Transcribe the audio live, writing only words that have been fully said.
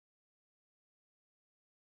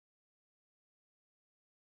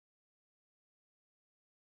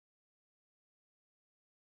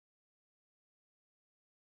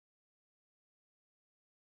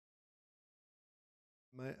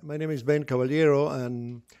My name is Ben Caballero,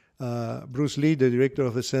 and Bruce Lee, the director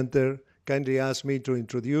of the center, kindly asked me to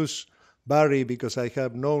introduce Barry because I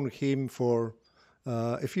have known him for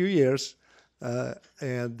a few years,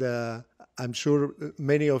 and I'm sure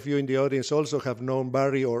many of you in the audience also have known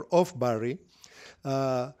Barry or of Barry.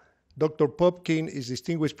 Dr. Popkin is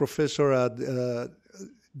distinguished professor at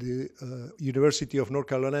the University of North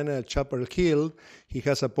Carolina at Chapel Hill. He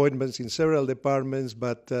has appointments in several departments,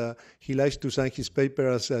 but he likes to sign his paper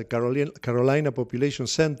as a Carolina Population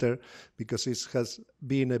Center because it has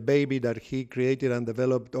been a baby that he created and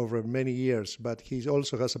developed over many years. But he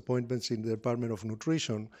also has appointments in the Department of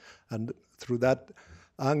Nutrition, and through that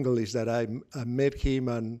angle is that I met him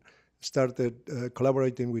and started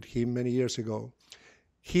collaborating with him many years ago.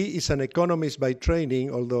 He is an economist by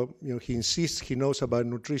training, although he insists he knows about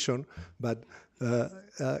nutrition, but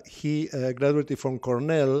he graduated from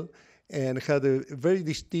Cornell and had a very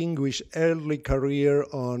distinguished early career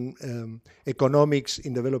on economics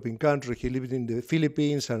in developing countries. He lived in the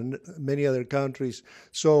Philippines and many other countries.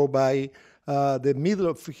 So by the middle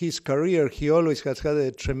of his career, he always has had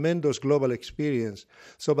a tremendous global experience.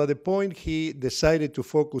 So by the point he decided to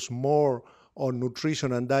focus more on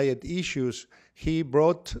nutrition and diet issues, he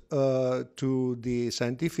brought to the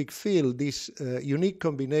scientific field this unique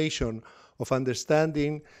combination of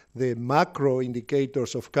understanding the macro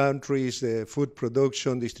indicators of countries, the food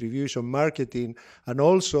production, distribution, marketing, and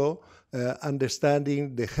also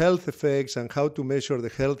understanding the health effects and how to measure the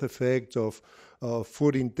health effects of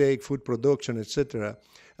food intake, food production, etc.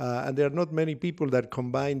 And there are not many people that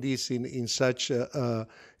combine this in such a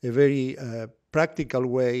very practical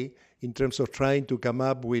way in terms of trying to come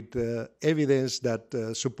up with evidence that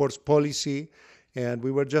supports policy. And we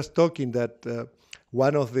were just talking that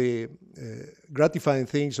one of the gratifying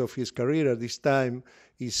things of his career at this time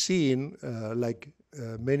is seeing, like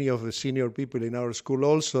many of the senior people in our school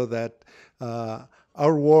also, that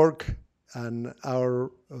our work and our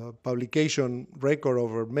publication record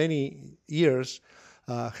over many years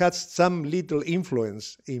had some little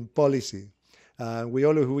influence in policy. We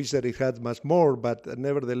always wish that it had much more, but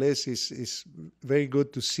nevertheless, it's very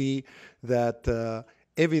good to see that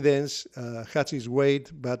evidence has its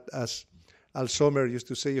weight, but as Al Sommer used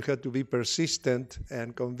to say, you have to be persistent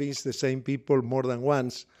and convince the same people more than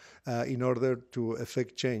once in order to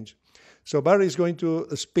effect change. So Barry is going to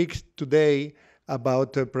speak today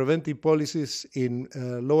about preventive policies in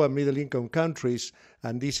low and middle income countries.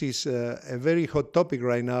 And this is a very hot topic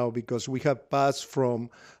right now because we have passed from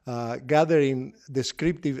gathering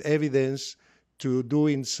descriptive evidence to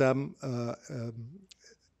doing some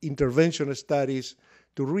intervention studies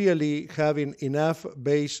to really having enough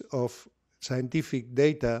base of scientific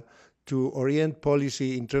data to orient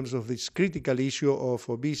policy in terms of this critical issue of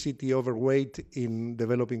obesity, overweight in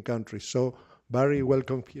developing countries. So Barry,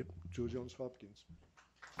 welcome here to Johns Hopkins.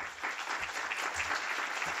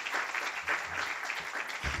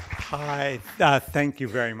 Hi, thank you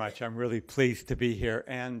very much. I'm really pleased to be here.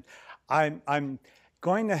 And I'm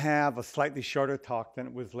going to have a slightly shorter talk than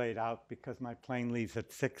it was laid out because my plane leaves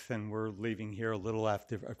at 6 and we're leaving here a little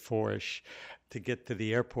after at 4-ish to get to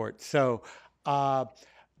the airport. So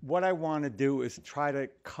what I want to do is try to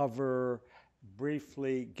cover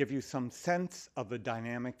briefly, give you some sense of the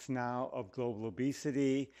dynamics now of global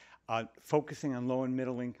obesity, focusing on low and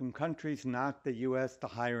middle income countries, not the US, the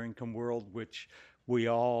higher income world, which we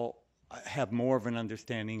all have more of an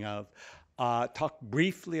understanding of. Talk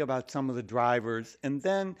briefly about some of the drivers, and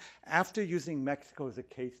then after using Mexico as a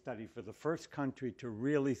case study for the first country to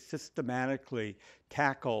really systematically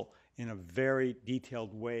tackle in a very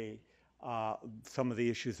detailed way some of the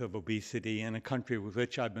issues of obesity in a country with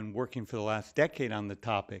which I've been working for the last decade on the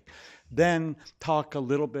topic. Then talk a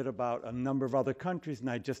little bit about a number of other countries,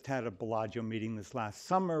 and I just had a Bellagio meeting this last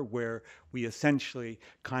summer where we essentially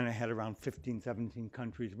kind of had around 15, 17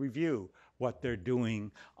 countries review what they're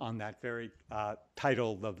doing on that very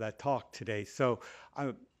title of that talk today. So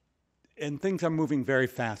and things are moving very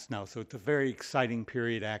fast now, so it's a very exciting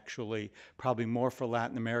period actually, probably more for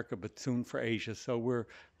Latin America, but soon for Asia. So we're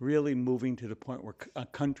really moving to the point where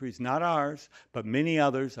countries, not ours, but many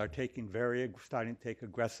others are starting to take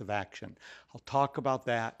aggressive action. I'll talk about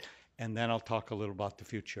that, and then I'll talk a little about the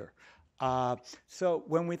future. So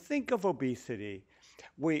when we think of obesity,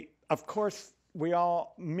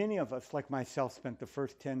 many of us, like myself, spent the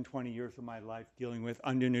first 10, 20 years of my life dealing with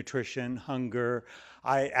undernutrition, hunger.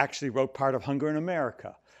 I actually wrote part of Hunger in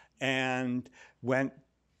America and went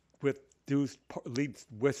with lead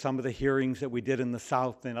with some of the hearings that we did in the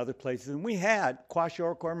South and other places. And we had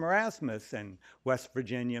kwashiorkor marasmus in West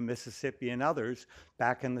Virginia, Mississippi, and others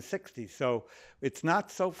back in the 60s. So it's not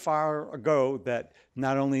so far ago that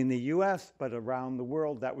not only in the US, but around the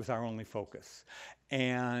world, that was our only focus.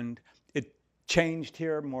 And it changed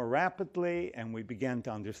here more rapidly, and we began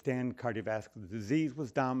to understand cardiovascular disease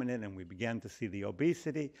was dominant, and we began to see the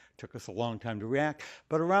obesity. It took us a long time to react.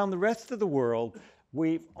 But around the rest of the world,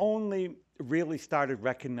 we've only really started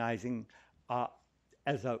recognizing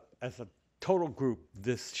as a total group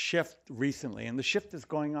this shift recently. And the shift is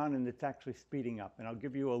going on, and it's actually speeding up. And I'll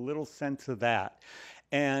give you a little sense of that.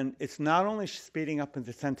 And it's not only speeding up in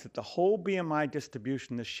the sense that the whole BMI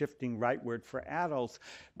distribution is shifting rightward for adults,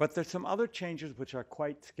 but there's some other changes which are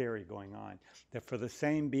quite scary going on. That for the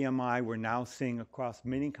same BMI, we're now seeing across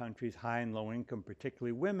many countries, high and low income,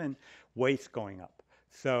 particularly women, weights going up.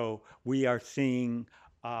 So we are seeing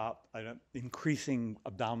an increasing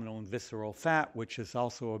abdominal and visceral fat, which is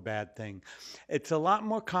also a bad thing. It's a lot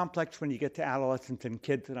more complex when you get to adolescents and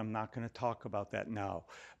kids, and I'm not going to talk about that now.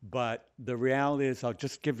 But the reality is, I'll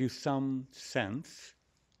just give you some sense.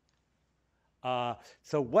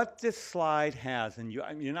 So what this slide has, and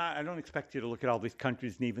I don't expect you to look at all these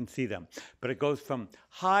countries and even see them, but it goes from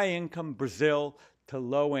high income Brazil to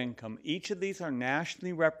low income. Each of these are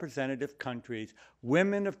nationally representative countries,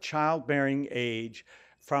 women of childbearing age,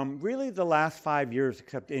 from really the last 5 years,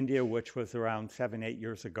 except India, which was around 7, 8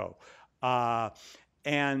 years ago.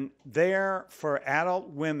 And there, for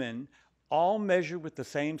adult women, all measured with the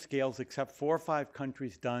same scales, except 4 or 5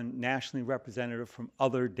 countries done nationally representative from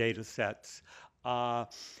other data sets.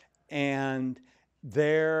 And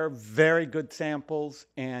they're very good samples.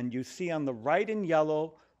 And you see on the right in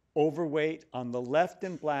yellow, overweight, on the left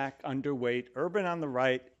in black, underweight, urban on the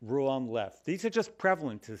right, rural on the left. These are just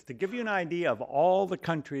prevalences to give you an idea of all the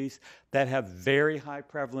countries that have very high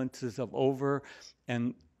prevalences of over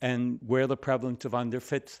and where the prevalence of under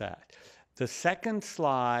fits that. The second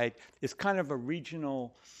slide is kind of a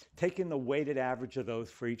regional, taking the weighted average of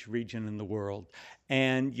those for each region in the world.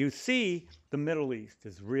 And you see the Middle East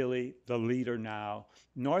is really the leader now.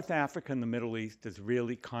 North Africa and the Middle East is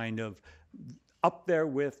really kind of up there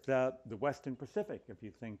with the Western Pacific, if you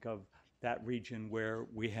think of that region where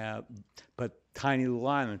we have but tiny little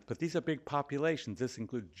islands. But these are big populations. This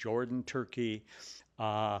includes Jordan, Turkey,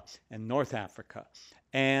 and North Africa.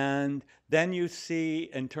 And then you see,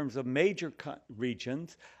 in terms of major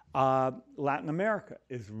regions, Latin America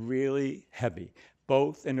is really heavy,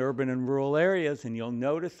 both in urban and rural areas. And you'll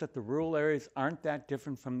notice that the rural areas aren't that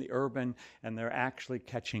different from the urban, and they're actually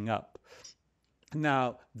catching up.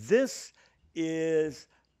 Now, this is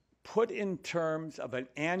put in terms of an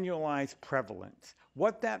annualized prevalence.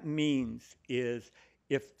 What that means is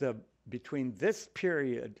if between this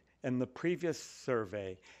period and the previous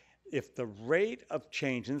survey, if the rate of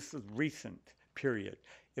change, and this is recent period,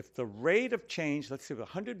 if the rate of change, let's say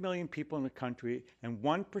 100 million people in the country and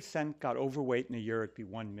 1% got overweight in a year, it'd be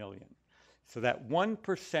 1 million. So that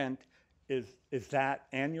 1% is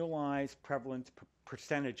that annualized prevalence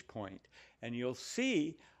percentage point. And you'll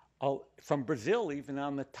see from Brazil, even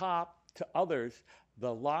on the top to others,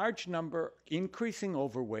 the large number increasing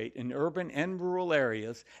overweight in urban and rural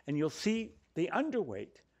areas, and you'll see the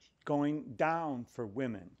underweight going down for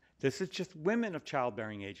women. This is just women of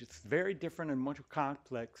childbearing age. It's very different and much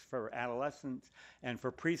complex for adolescents, and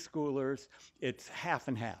for preschoolers, it's half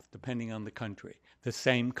and half, depending on the country, the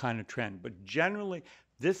same kind of trend. But generally,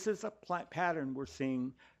 this is a pattern we're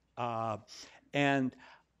seeing,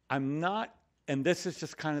 and this is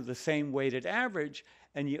just kind of the same weighted average,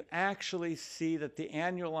 and you actually see that the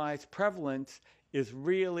annualized prevalence is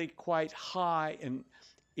really quite high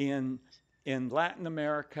in Latin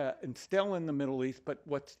America and still in the Middle East. But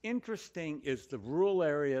what's interesting is the rural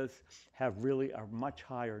areas are much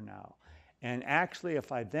higher now. And actually,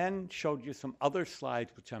 if I then showed you some other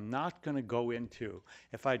slides, which I'm not going to go into,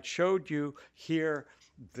 if I'd showed you here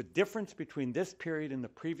the difference between this period and the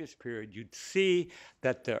previous period, you'd see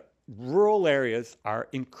that the rural areas are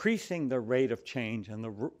increasing the rate of change, and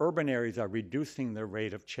the urban areas are reducing their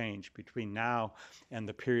rate of change between now and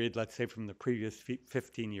the period, let's say, from the previous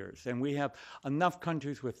 15 years. And we have enough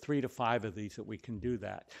countries with 3 to 5 of these that we can do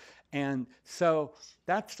that. And so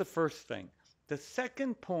that's the first thing. The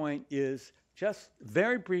second point is just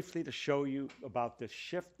very briefly to show you about the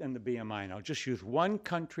shift in the BMI. And I'll just use one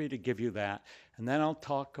country to give you that, and then I'll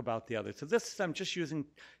talk about the others. So I'm just using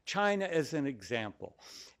China as an example.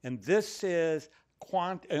 And this is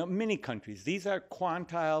many countries. These are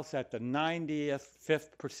quantiles at the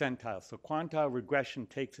 95th percentile. So quantile regression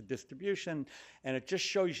takes a distribution, and it just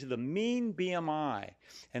shows you the mean BMI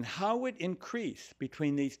and how it increased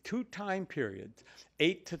between these two time periods,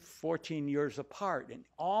 8 to 14 years apart, in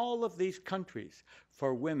all of these countries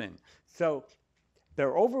for women. So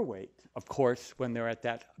they're overweight, of course, when they're at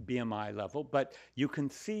that BMI level, but you can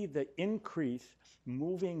see the increase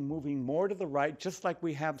moving more to the right, just like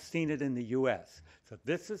we have seen it in the US. So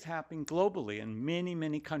this is happening globally in many,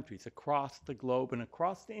 many countries across the globe and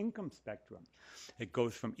across the income spectrum. It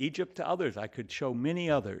goes from Egypt to others. I could show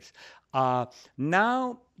many others.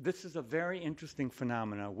 Now, this is a very interesting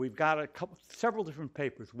phenomenon. We've got several different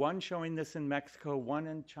papers, one showing this in Mexico, one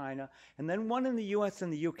in China, and then one in the US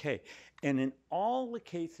and the UK. And in all the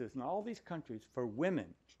cases, in all these countries, for women,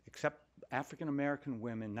 except African-American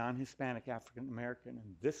women, non-Hispanic African-American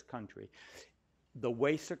in this country, the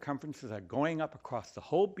waist circumferences are going up across the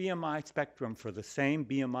whole BMI spectrum for the same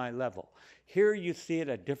BMI level. Here you see it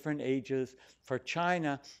at different ages. For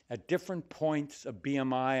China, at different points of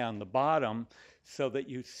BMI on the bottom, so that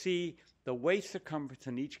you see the waist circumference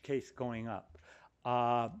in each case going up.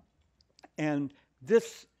 And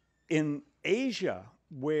this in Asia,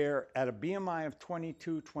 where at a BMI of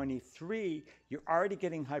 22, 23, you're already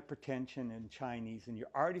getting hypertension in Chinese, and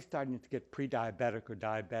you're already starting to get pre-diabetic or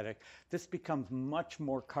diabetic. This becomes much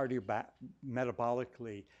more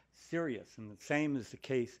cardiometabolic serious, and the same is the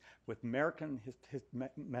case with Mexican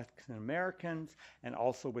Americans and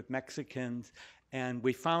also with Mexicans. And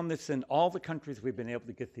we found this in all the countries we've been able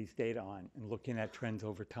to get these data on and looking at trends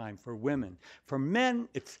over time for women. For men,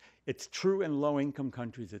 it's true in low-income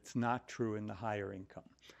countries. It's not true in the higher income.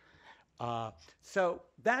 So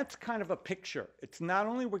that's kind of a picture. It's not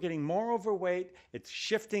only we're getting more overweight, it's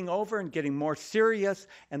shifting over and getting more serious.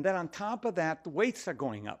 And then on top of that, the weights are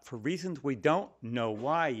going up for reasons we don't know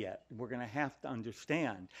why yet. We're going to have to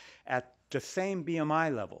understand at the same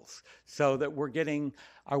BMI levels so that we're getting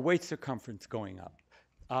our waist circumference going up.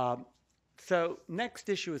 So next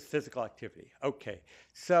issue is physical activity. Okay,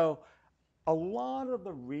 so a lot of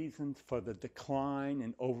the reasons for the decline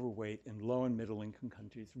in overweight in low and middle income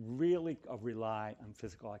countries really rely on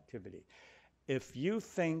physical activity. If you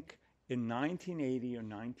think in 1980 or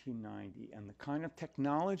 1990 and the kind of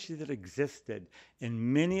technology that existed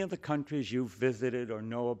in many of the countries you've visited or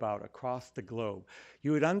know about across the globe,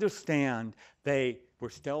 you would understand they were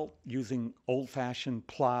still using old-fashioned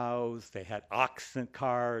plows, they had oxen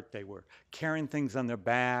cart, they were carrying things on their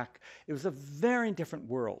back. It was a very different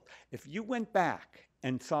world. If you went back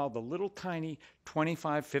and saw the little tiny $25,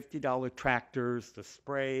 $50 tractors, the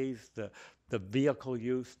sprays, the vehicle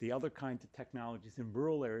use, the other kinds of technologies in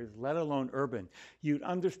rural areas, let alone urban, you'd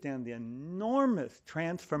understand the enormous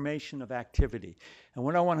transformation of activity. And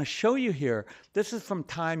what I want to show you here, this is from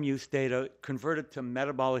time use data converted to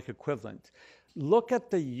metabolic equivalent. Look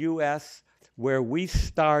at the US where we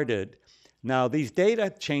started. Now, these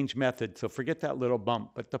data change methods, so forget that little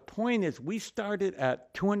bump. But the point is, we started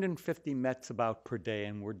at 250 mets about per day,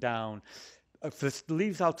 and we're down. If this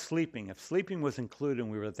leaves out sleeping, if sleeping was included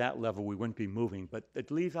and we were at that level, we wouldn't be moving. But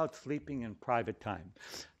it leaves out sleeping and private time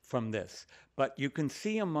from this. But you can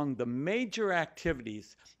see among the major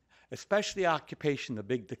activities, especially occupation, the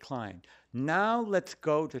big decline. Now let's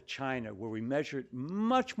go to China, where we measured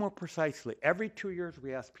much more precisely. Every 2 years,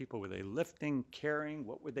 we asked people, were they lifting, carrying,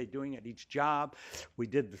 what were they doing at each job? We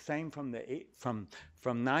did the same from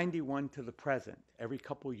 91 to the present. Every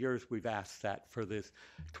couple of years, we've asked that for this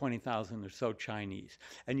 20,000 or so Chinese.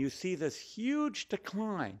 And you see this huge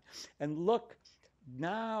decline. And look,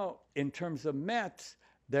 now in terms of METs,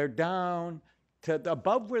 they're down to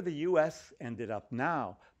above where the US ended up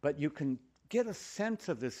now. But you can get a sense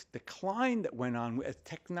of this decline that went on as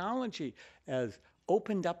technology has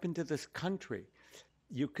opened up into this country.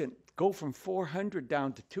 You can go from 400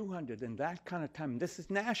 down to 200 in that kind of time. This is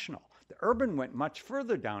national. The urban went much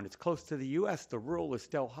further down. It's close to the US. The rural is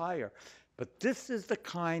still higher. But this is the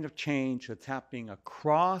kind of change that's happening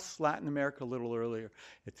across Latin America a little earlier.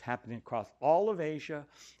 It's happening across all of Asia,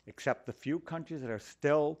 except the few countries that are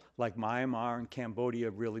still, like Myanmar and Cambodia,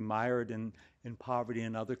 really mired in poverty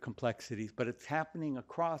and other complexities. But it's happening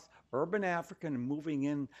across urban Africa and moving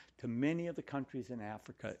into many of the countries in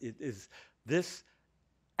Africa. This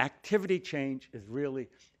activity change is really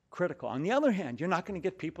critical. On the other hand, you're not going to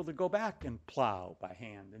get people to go back and plow by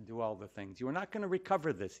hand and do all the things. You're not going to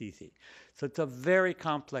recover this easy. So it's a very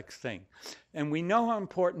complex thing. And we know how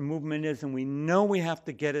important movement is, and we know we have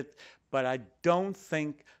to get it, but I don't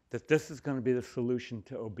think that this is going to be the solution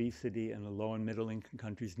to obesity in the low and middle income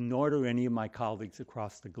countries, nor do any of my colleagues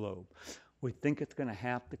across the globe. We think it's going to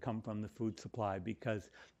have to come from the food supply, because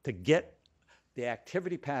to get the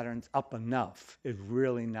activity patterns up enough is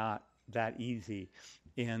really not that easy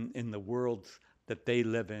in the worlds that they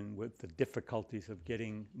live in, with the difficulties of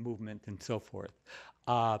getting movement and so forth.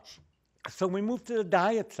 So we move to the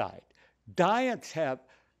diet side. Diets have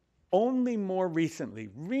only more recently,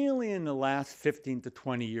 really in the last 15 to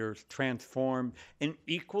 20 years, transformed in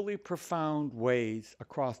equally profound ways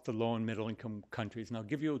across the low and middle income countries. And I'll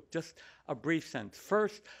give you just a brief sense.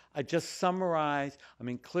 First, I just summarize,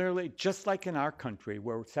 clearly, just like in our country,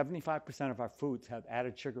 where 75% of our foods have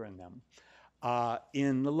added sugar in them,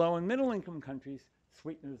 in the low and middle income countries,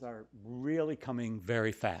 sweeteners are really coming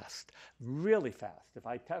very fast, really fast. If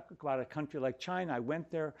I talk about a country like China, I went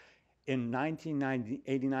there in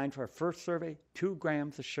 1989 for our first survey. 2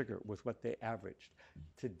 grams of sugar was what they averaged.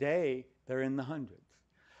 Today, they're in the hundreds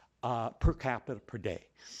per capita per day.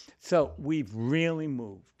 So we've really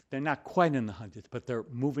moved. They're not quite in the hundreds, but they're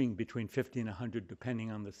moving between 50 and 100 depending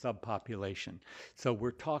on the subpopulation. So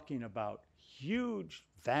we're talking about huge,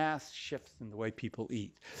 vast shifts in the way people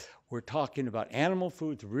eat. We're talking about animal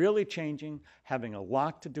foods really changing, having a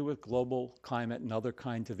lot to do with global climate and other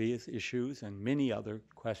kinds of issues and many other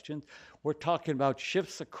questions. We're talking about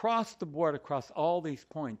shifts across the board, across all these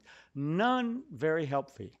points, none very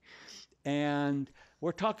healthy. And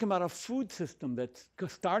we're talking about a food system that's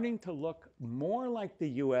starting to look more like the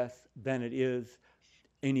US than it is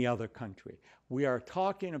any other country. We are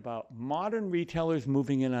talking about modern retailers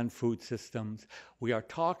moving in on food systems. We are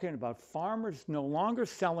talking about farmers no longer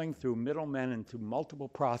selling through middlemen and through multiple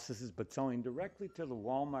processes, but selling directly to the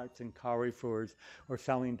Walmarts and Carrefours, or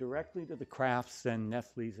selling directly to the Krafts and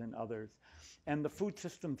Nestle's and others. And the food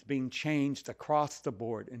system's being changed across the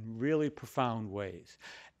board in really profound ways.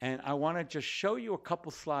 And I want to just show you a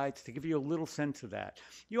couple slides to give you a little sense of that.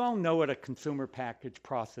 You all know what a consumer packaged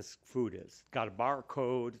processed food is. It's got a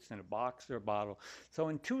barcode, it's in a box or a bottle. So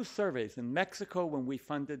in 2 surveys, in Mexico, when we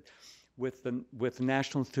funded with the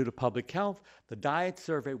National Institute of Public Health, the diet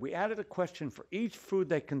survey, we added a question for each food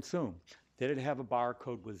they consume. Did it have a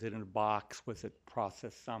barcode? Was it in a box? Was it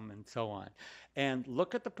processed some? And so on. And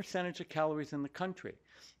look at the percentage of calories in the country.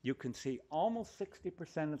 You can see almost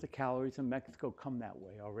 60% of the calories in Mexico come that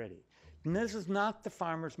way already. And this is not the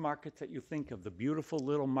farmers markets that you think of, the beautiful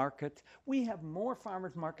little markets. We have more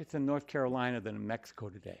farmers markets in North Carolina than in Mexico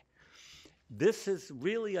today. This is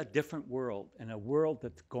really a different world, and a world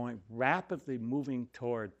that's going rapidly moving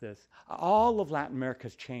toward this. All of Latin America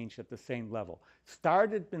has changed at the same level.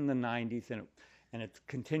 Started in the 90s, and it's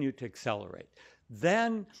continued to accelerate.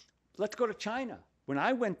 Then let's go to China. When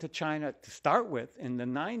I went to China to start with in the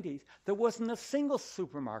 90s, there wasn't a single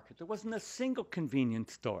supermarket. There wasn't a single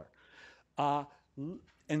convenience store.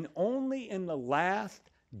 And only in the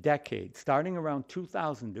last decade, starting around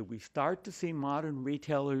 2000, did we start to see modern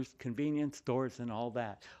retailers, convenience stores, and all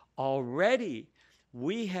that. Already,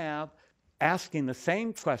 we have, asking the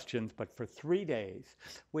same questions, but for 3 days,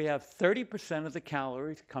 we have 30% of the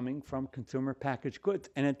calories coming from consumer packaged goods.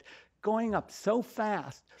 And it's going up so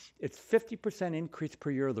fast, it's 50% increase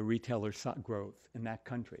per year of the retailer growth in that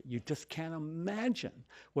country. You just can't imagine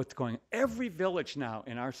what's going on. Every village now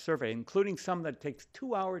in our survey, including some that takes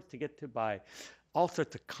 2 hours to get to by all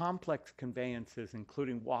sorts of complex conveyances,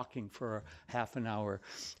 including walking for half an hour,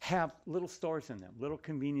 have little stores in them, little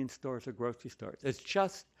convenience stores or grocery stores. It's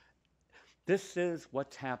just, this is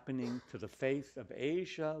what's happening to the face of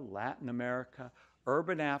Asia, Latin America,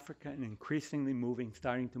 urban Africa, and increasingly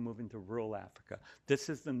starting to move into rural Africa. This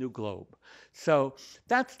is the new globe. So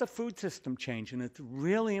that's the food system change, and it's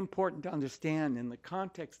really important to understand in the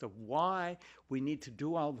context of why we need to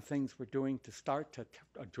do all the things we're doing to start to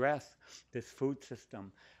address this food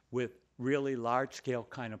system with really large-scale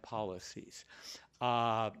kind of policies.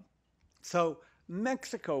 So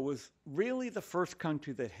Mexico was really the first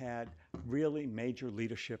country that had really major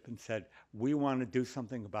leadership and said, we want to do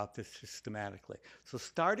something about this systematically. So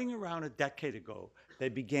starting around a decade ago, they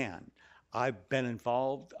began. I've been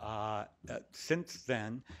involved since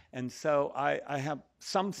then, and so I have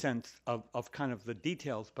some sense of kind of the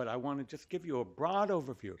details, but I want to just give you a broad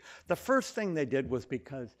overview. The first thing they did was,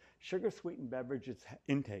 because sugar-sweetened beverages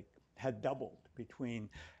intake had doubled between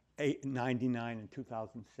 1999 and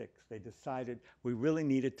 2006, they decided we really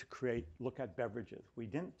needed to look at beverages. We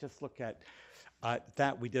didn't just look at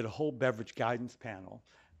that. We did a whole beverage guidance panel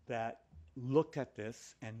that looked at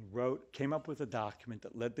this and came up with a document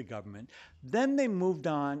that led the government. Then they moved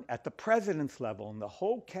on at the president's level, and the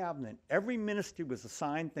whole cabinet, every ministry was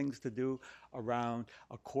assigned things to do around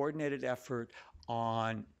a coordinated effort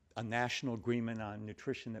on a national agreement on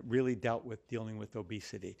nutrition that really dealt with dealing with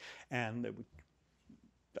obesity. And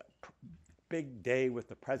big day with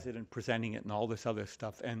the president presenting it and all this other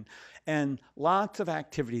stuff, and lots of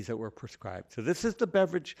activities that were prescribed. So this is the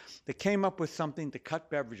beverage that came up with something to cut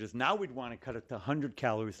beverages. Now we'd want to cut it to 100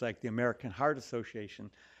 calories like the American Heart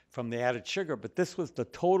Association from the added sugar, but this was the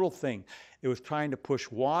total thing. It was trying to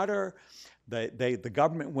push water. The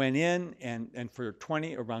government went in and for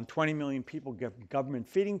around 20 million people get government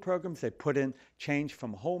feeding programs. They put in change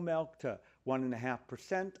from whole milk to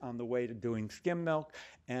 1.5% on the way to doing skim milk,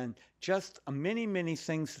 and just many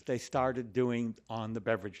things that they started doing on the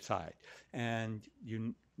beverage side. And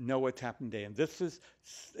you know what's happened today. And this is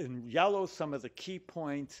in yellow some of the key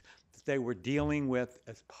points that they were dealing with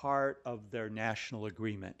as part of their national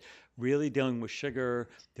agreement. Really dealing with sugar,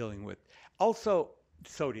 dealing with also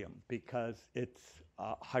sodium, because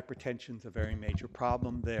hypertension's a very major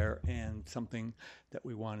problem there and something that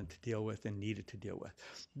we wanted to deal with and needed to deal with.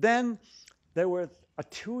 Then there was a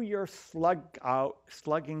 2-year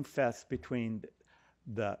slugging fest between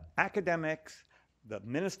the academics, the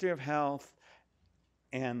Ministry of Health,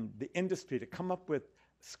 and the industry to come up with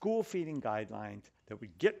school feeding guidelines that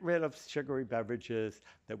would get rid of sugary beverages,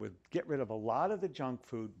 that would get rid of a lot of the junk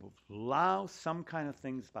food, would allow some kind of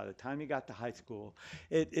things by the time you got to high school.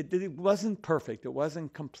 It wasn't perfect, it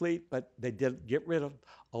wasn't complete, but they did get rid of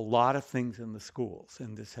a lot of things in the schools,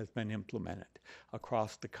 and this has been implemented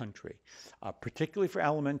across the country. Particularly for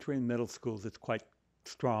elementary and middle schools, it's quite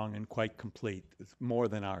strong and quite complete. It's more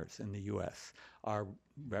than ours in the U.S. Our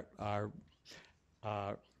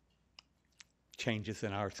changes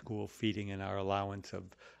in our school feeding and our allowance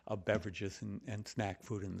of beverages and snack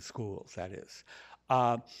food in the schools, that is.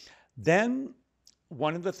 Then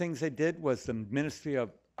one of the things they did was the Ministry of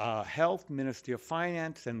Health, Ministry of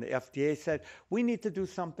Finance, and the FDA said, we need to do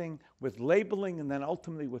something with labeling and then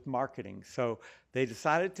ultimately with marketing. So they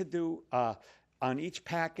decided to do, on each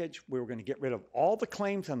package, we were going to get rid of all the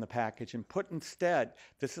claims on the package and put instead,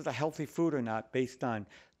 this is a healthy food or not, based on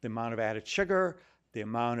the amount of added sugar, the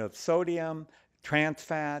amount of sodium, trans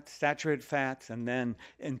fats, saturated fats, and then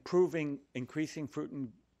increasing fruit and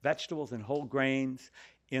vegetables and whole grains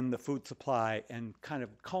in the food supply, and kind of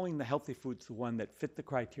calling the healthy foods the one that fit the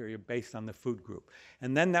criteria based on the food group.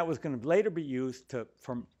 And then that was going to later be used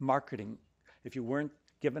for marketing. If you weren't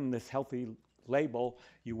given this healthy label,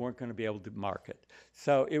 you weren't going to be able to market.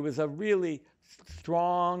 So it was a really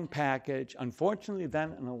strong package. Unfortunately,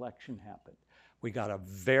 then an election happened. We got a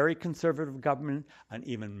very conservative government, an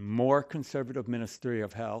even more conservative Ministry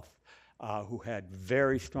of Health, who had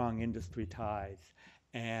very strong industry ties.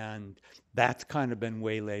 And that's kind of been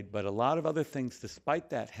waylaid, but a lot of other things despite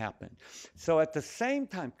that happened. So at the same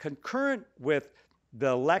time, concurrent with the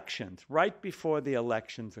elections, right before the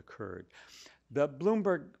elections occurred, the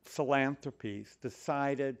Bloomberg philanthropies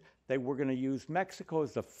decided they were going to use Mexico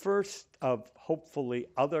as the first of hopefully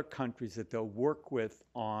other countries that they'll work with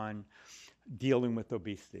on dealing with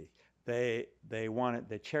obesity. They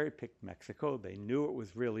cherry-picked Mexico. They knew it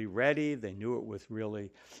was really ready. They knew it was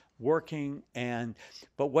really working.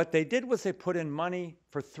 But what they did was they put in money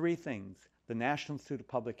for 3 things: the National Institute of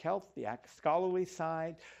Public Health, the scholarly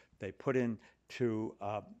side. They put into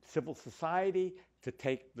civil society to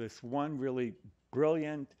take this one really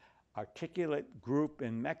brilliant, articulate group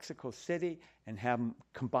in Mexico City and have them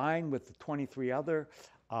combined with the 23 other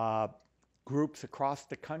groups across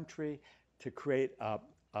the country to create a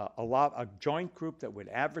joint group that would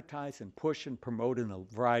advertise and push and promote in a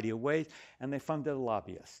variety of ways, and they funded a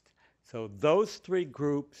lobbyist. So those 3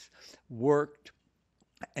 groups worked,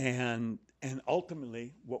 and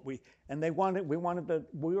ultimately we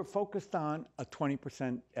were focused on a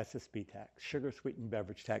 20% SSB tax, sugar sweetened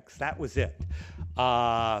beverage tax. That was it.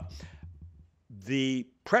 The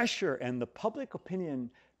pressure and the public opinion,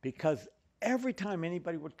 because every time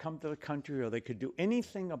anybody would come to the country or they could do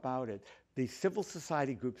anything about it, these civil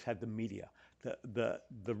society groups had the media. The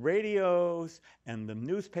radios and the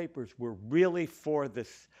newspapers were really for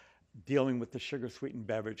this dealing with the sugar-sweetened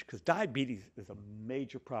beverage, because diabetes is a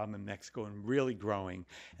major problem in Mexico and really growing,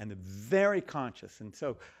 and they're very conscious. And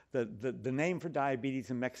so the name for diabetes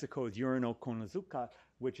in Mexico is urino con azúcar,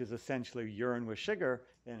 which is essentially urine with sugar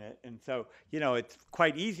in it. And so, it's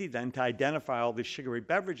quite easy then to identify all these sugary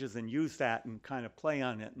beverages and use that and kind of play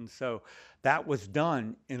on it. And so that was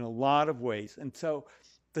done in a lot of ways. And so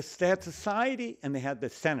they had society and they had the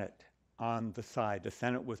Senate on the side. The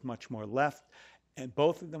Senate was much more left, and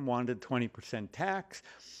both of them wanted 20% tax.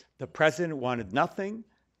 The president wanted nothing,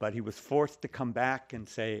 but he was forced to come back and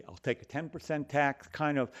say, I'll take a 10% tax,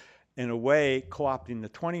 kind of in a way co-opting the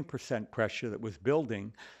 20% pressure that was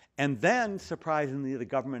building. And then, surprisingly, the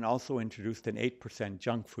government also introduced an 8%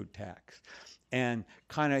 junk food tax. And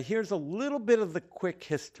kind of here's a little bit of the quick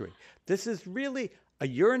history. This is really a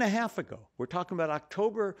year and a half ago. We're talking about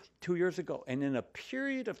October 2 years ago. And in a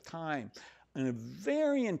period of time, in a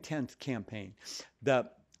very intense campaign, the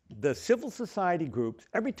civil society groups,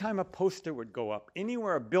 every time a poster would go up,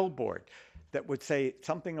 anywhere a billboard that would say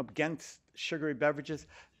something against sugary beverages,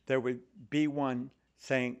 there would be one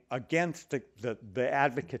saying against the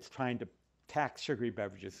advocates trying to tax sugary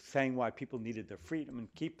beverages, saying why people needed their freedom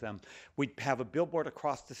and keep them. We'd have a billboard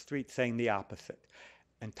across the street saying the opposite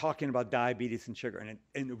and talking about diabetes and sugar.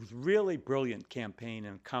 And it was really brilliant campaign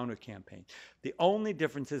and counter campaign. The only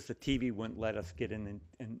difference is the TV wouldn't let us get in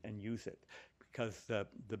and use it because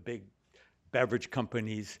the big beverage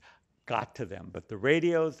companies got to them. But the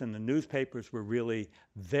radios and the newspapers were really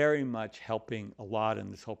very much helping a lot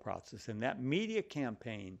in this whole process. And that media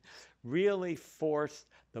campaign really forced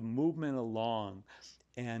the movement along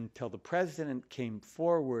until the president came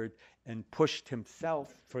forward and pushed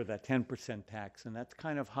himself for that 10% tax. And that's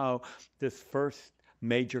kind of how this first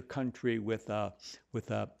major country with a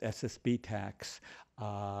SSB tax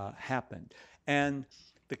happened. And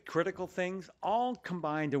the critical things all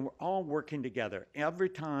combined, and we're all working together. Every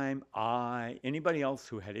time anybody else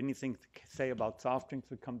who had anything to say about soft drinks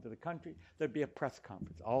would come to the country, there'd be a press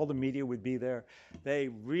conference. All the media would be there. They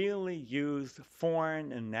really used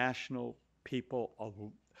foreign and national people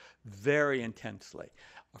very intensely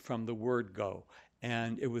from the word go.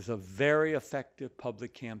 And it was a very effective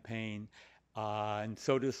public campaign. And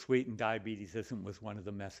soda sweetened diabetes was one of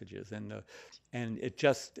the messages, and there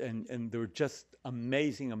were just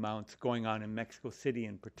amazing amounts going on in Mexico City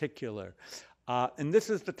in particular. And this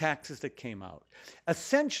is the taxes that came out.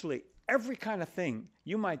 Essentially, every kind of thing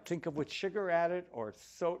you might think of with sugar added or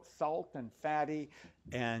salt and fatty,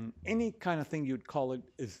 and any kind of thing you'd call it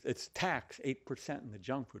it's taxed 8% in the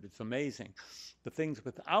junk food. It's amazing. The things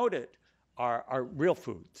without it are real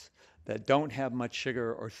foods that don't have much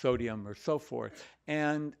sugar or sodium or so forth.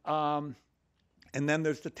 And then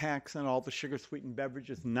there's the tax on all the sugar-sweetened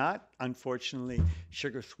beverages, not, unfortunately,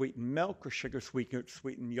 sugar-sweetened milk or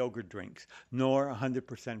sugar-sweetened yogurt drinks, nor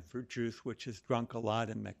 100% fruit juice, which is drunk a lot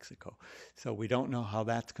in Mexico. So we don't know how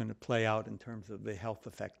that's going to play out in terms of the health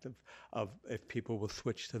effect of if people will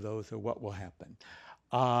switch to those or what will happen.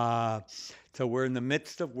 So we're in the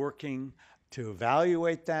midst of working to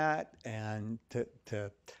evaluate that and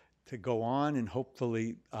to go on and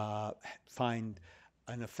hopefully find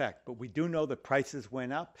an effect. But we do know that prices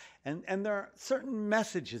went up, and there are certain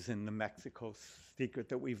messages in the Mexico secret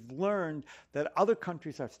that we've learned that other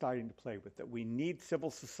countries are starting to play with, that we need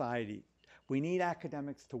civil society. We need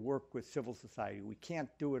academics to work with civil society. We can't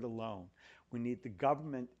do it alone. We need the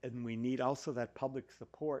government, and we need also that public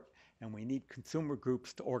support, and we need consumer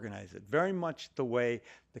groups to organize it. Very much the way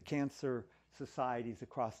the cancer societies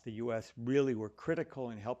across the U.S. really were critical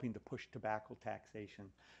in helping to push tobacco taxation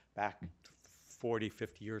back 40,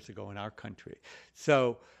 50 years ago in our country.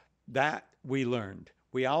 So that we learned.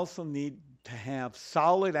 We also need to have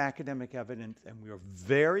solid academic evidence, and we were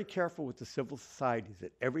very careful with the civil societies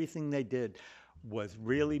that everything they did was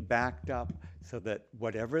really backed up so that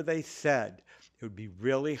whatever they said, it would be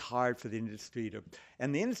really hard for the industry to,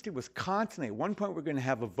 and the industry was constantly, at one point we're going to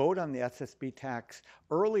have a vote on the SSB tax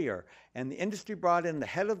earlier, and the industry brought in the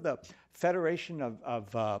head of the Federation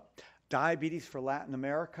of Diabetes for Latin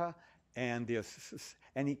America, and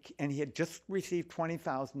he had just received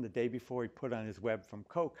 $20,000 the day before he put on his web from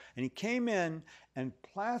Coke, and he came in and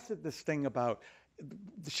plastered this thing about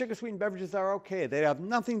the sugar-sweetened beverages are okay. They have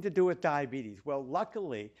nothing to do with diabetes. Well,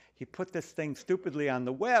 luckily, he put this thing stupidly on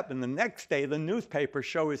the web, and the next day, the newspaper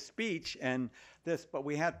showed his speech and this, but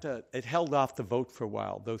it held off the vote for a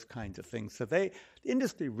while, those kinds of things. So the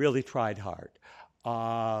industry really tried hard.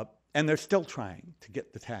 And they're still trying to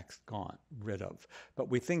get the tax rid of. But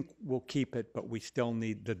we think we'll keep it, but we still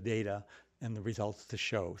need the data and the results to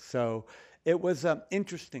show. So it was an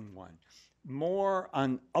interesting one. More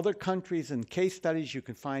on other countries and case studies you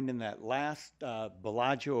can find in that last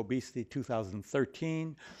Bellagio Obesity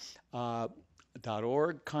 2013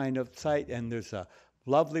 .org kind of site. And there's a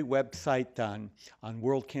lovely website on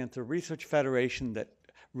World Cancer Research Federation that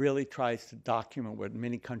really tries to document what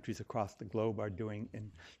many countries across the globe are doing in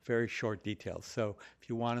very short details. So if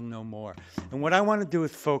you want to know more. And what I want to do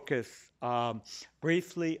is focus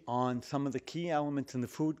briefly on some of the key elements in the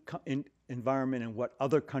food environment and what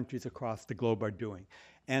other countries across the globe are doing.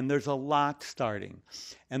 And there's a lot starting.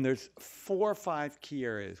 And there's 4 or 5 key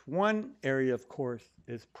areas. One area, of course,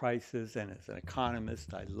 is prices. And as an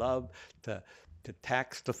economist, I love to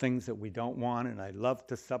tax the things that we don't want, and I love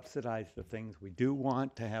to subsidize the things we do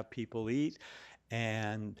want to have people eat.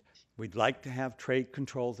 And We'd like to have trade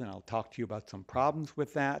controls, and I'll talk to you about some problems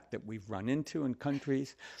with that we've run into in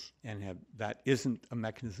countries, and that isn't a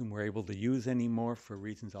mechanism we're able to use anymore for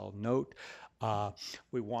reasons I'll note.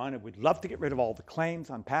 We'd love to get rid of all the claims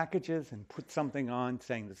on packages and put something on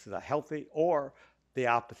saying this is a healthy, or the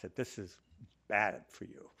opposite, this is bad for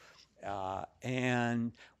you.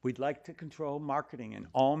 And we'd like to control marketing in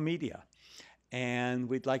all media. And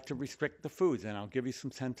we'd like to restrict the foods. And I'll give you some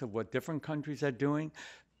sense of what different countries are doing.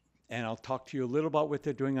 And I'll talk to you a little about what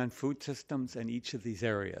they're doing on food systems in each of these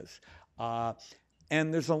areas.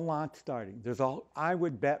 And there's a lot starting. I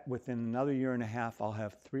would bet within another year and a half, I'll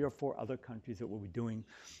have 3 or 4 other countries that will be doing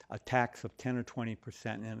a tax of 10 or 20%.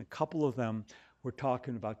 And a couple of them, we're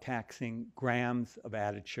talking about taxing grams of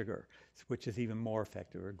added sugar, which is even more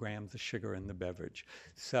effective, or grams of sugar in the beverage.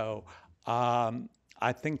 So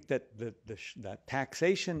I think that that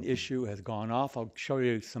taxation issue has gone off. I'll show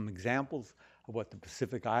you some examples of what the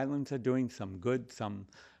Pacific Islands are doing, some good, some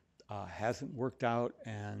hasn't worked out,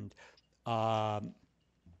 and I'll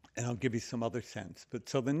give you some other sense. But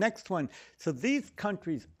so the next one, so these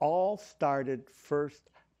countries all started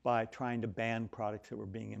first by trying to ban products that were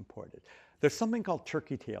being imported. There's something called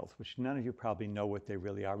turkey tails, which none of you probably know what they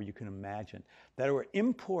really are, but you can imagine, that were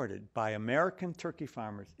imported by American turkey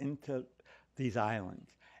farmers into these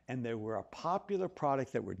islands. And they were a popular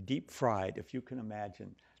product that were deep fried, if you can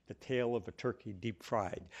imagine the tail of a turkey deep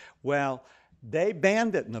fried. Well, they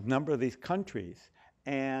banned it in a number of these countries.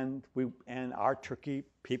 And our turkey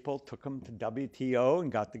people took them to WTO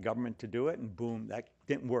and got the government to do it, and boom, that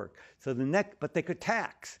didn't work. So but they could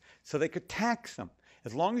tax. So they could tax them.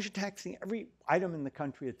 As long as you're taxing every item in the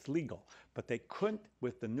country, it's legal. But they couldn't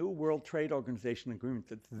with the new World Trade Organization agreement.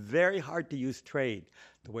 It's very hard to use trade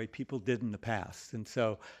the way people did in the past. And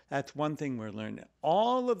so that's one thing we're learning.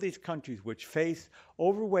 All of these countries which face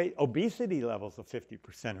obesity levels of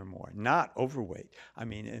 50% or more, not overweight. I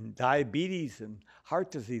mean, and diabetes and heart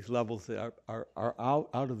disease levels that are out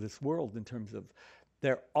of this world in terms of,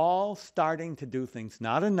 they're all starting to do things.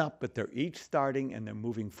 Not enough, but they're each starting and they're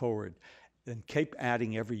moving forward. And keep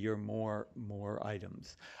adding every year more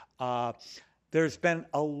items. There's been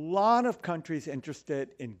a lot of countries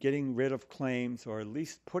interested in getting rid of claims, or at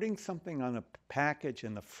least putting something on a package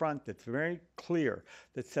in the front that's very clear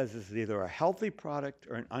that says it's either a healthy product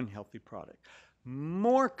or an unhealthy product.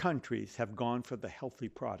 More countries have gone for the healthy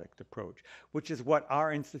product approach, which is what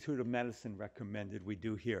our Institute of Medicine recommended we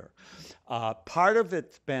do here. Part of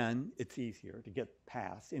it's easier to get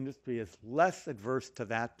past. Industry is less adverse to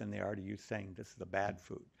that than they are to you saying this is a bad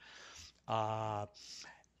food.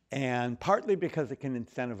 And partly because it can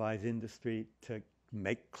incentivize industry to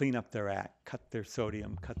clean up their act, cut their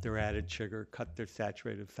sodium, cut their added sugar, cut their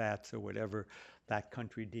saturated fats or whatever that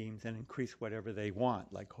country deems, and increase whatever they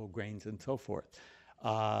want, like whole grains and so forth.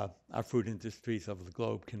 Our food industries of the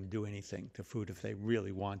globe can do anything to food if they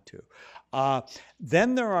really want to.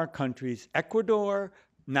 Then there are countries, Ecuador,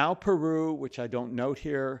 now Peru, which I don't note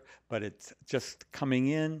here, but it's just coming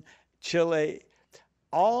in, Chile,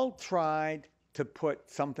 all tried to put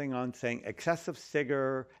something on saying excessive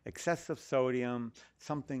sugar, excessive sodium,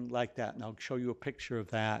 something like that. And I'll show you a picture of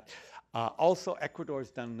that. Also,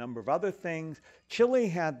 Ecuador's done a number of other things. Chile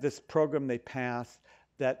had this program they passed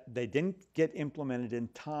that they didn't get implemented in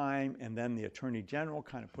time, and then the Attorney General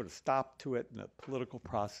kind of put a stop to it, and the political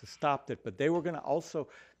process stopped it. But they were going to also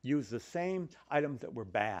use the same items that were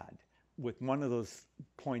bad with one of those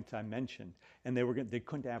points I mentioned, and they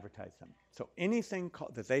couldn't advertise them. So anything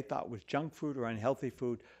that they thought was junk food or unhealthy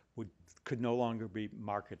food could no longer be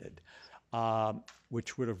marketed,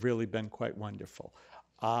 which would have really been quite wonderful.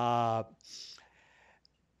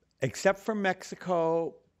 Except for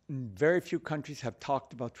Mexico, very few countries have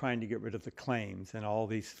talked about trying to get rid of the claims and all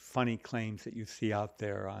these funny claims that you see out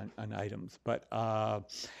there on items. But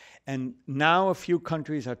and now a few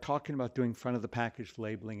countries are talking about doing front of the package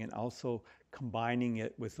labeling and also combining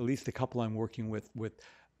it with, at least a couple I'm working with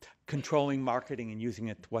controlling marketing and using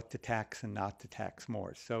it what to tax and not to tax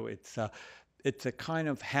more. So it's a kind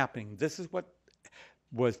of happening. This is what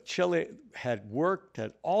Chile had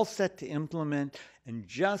all set to implement, and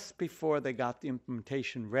just before they got the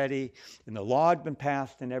implementation ready, and the law had been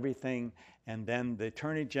passed and everything, and then the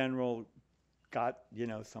Attorney General got,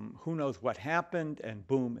 some who knows what happened, and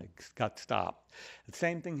boom, it got stopped. The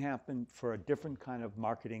same thing happened for a different kind of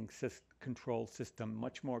marketing control system,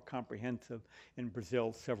 much more comprehensive, in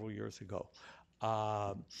Brazil several years ago.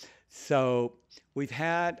 So we've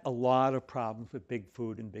had a lot of problems with big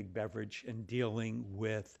food and big beverage and dealing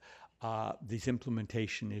with these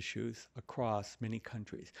implementation issues across many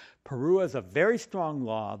countries. Peru has a very strong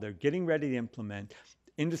law. They're getting ready to implement.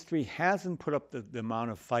 industry hasn't put up the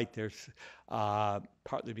amount of fight there,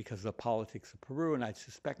 partly because of the politics of Peru, and I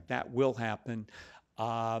suspect that will happen.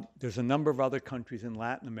 There's a number of other countries in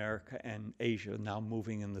Latin America and Asia now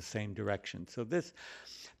moving in the same direction. So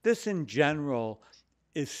this in general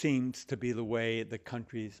seems to be the way the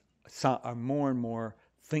countries are more and more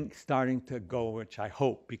starting to go, which I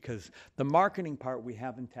hope, because the marketing part we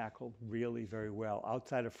haven't tackled really very well.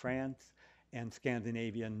 Outside of France and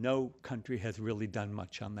Scandinavia, no country has really done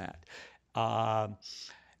much on that.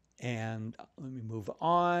 And let me move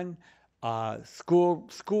on.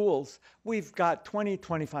 Schools, we've got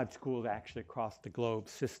 25 schools actually across the globe,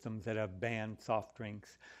 systems that have banned soft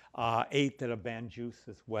drinks, 8 that have banned juice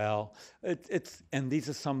as well. And these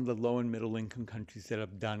are some of the low and middle income countries that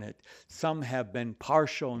have done it. Some have been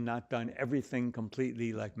partial and not done everything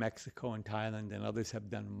completely, like Mexico and Thailand, and others have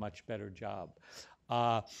done a much better job.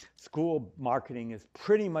 School marketing is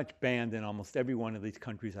pretty much banned in almost every one of these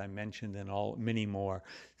countries I mentioned, and many more.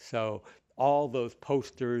 So all those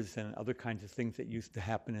posters and other kinds of things that used to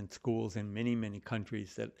happen in schools in many, many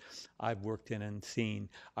countries that I've worked in and seen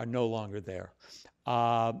are no longer there.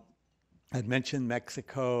 I mentioned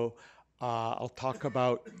Mexico. I'll talk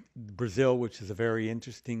about Brazil, which is a very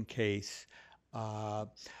interesting case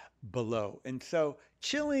below. And so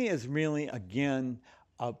Chile is really, again,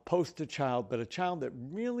 a poster child, but a child that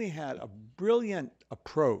really had a brilliant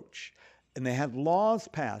approach. And they had laws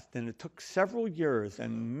passed, and it took several years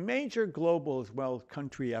and major global as well as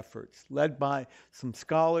country efforts, led by some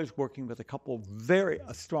scholars working with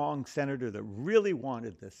a strong senator that really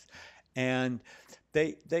wanted this. And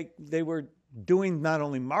they were doing not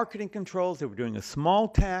only marketing controls, they were doing a small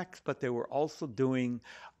tax, but they were also doing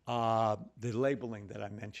the labeling that I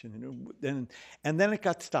mentioned. And then it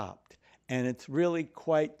got stopped. And it's really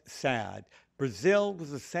quite sad. Brazil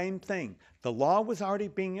was the same thing. The law was already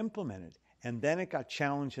being implemented. And then it got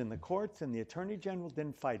challenged in the courts, and the Attorney General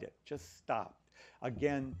didn't fight it, just stopped.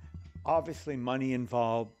 Again, obviously money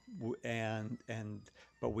involved,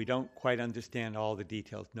 but we don't quite understand all the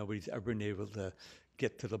details. Nobody's ever been able to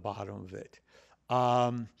get to the bottom of it.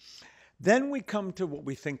 Then we come to what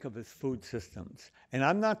we think of as food systems. And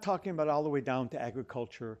I'm not talking about all the way down to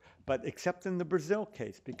agriculture, but except in the Brazil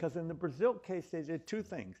case, because in the Brazil case, they did 2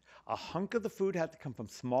 things. A hunk of the food had to come from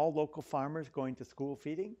small local farmers going to school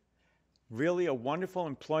feeding. Really a wonderful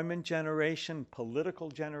employment generation, political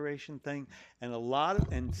generation thing, and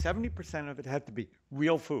 70% of it had to be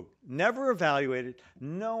real food. Never evaluated,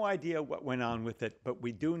 no idea what went on with it, but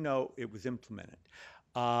we do know it was implemented.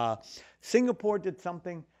 Singapore did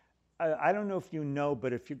something, I don't know if you know,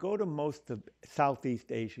 but if you go to most of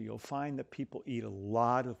Southeast Asia, you'll find that people eat a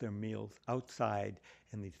lot of their meals outside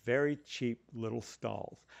in these very cheap little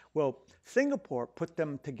stalls. Well, Singapore put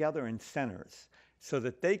them together in centers, so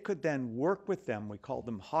that they could then work with them. We called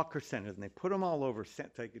them hawker centers, and they put them all over so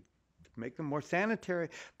they could make them more sanitary,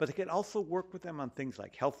 but they could also work with them on things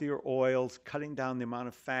like healthier oils, cutting down the amount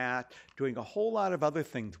of fat, doing a whole lot of other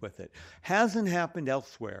things with it. Hasn't happened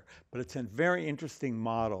elsewhere, but it's a very interesting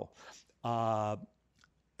model. Of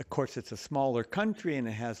course, it's a smaller country, and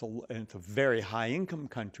it's a very high-income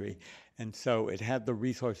country, and so it had the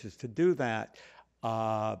resources to do that.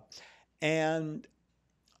 And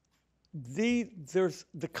there's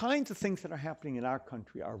the kinds of things that are happening in our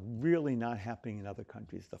country are really not happening in other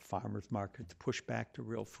countries. The farmers markets, push back to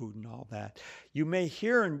real food and all that. You may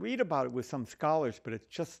hear and read about it with some scholars, but it's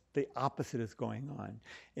just the opposite is going on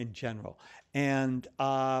in general. And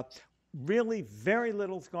really very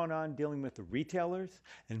little's gone on dealing with the retailers,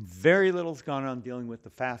 and very little's gone on dealing with the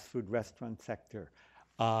fast food restaurant sector,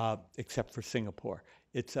 except for Singapore.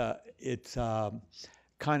 It's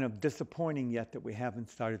kind of disappointing yet that we haven't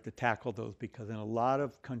started to tackle those, because in a lot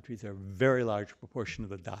of countries, they're a very large proportion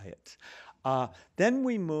of the diets. Then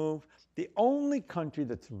we move, the only country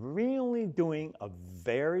that's really doing a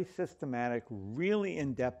very systematic, really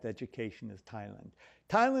in-depth education is Thailand.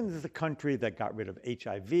 Thailand is a country that got rid of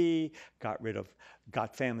HIV,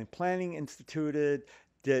 got family planning instituted,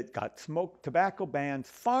 got tobacco bans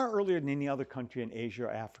far earlier than any other country in Asia,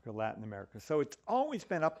 Africa, Latin America. So it's always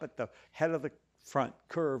been up at the head of the front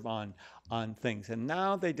curve on things. And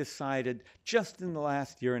now they decided just in the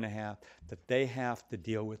last year and a half that they have to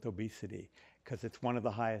deal with obesity because it's one of the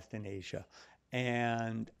highest in Asia.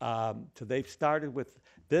 And so they've started with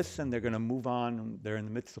this, and they're going to move on. And they're in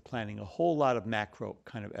the midst of planning a whole lot of macro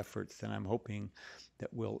kind of efforts, and I'm hoping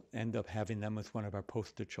that we'll end up having them as one of our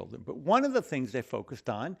poster children. But one of the things they focused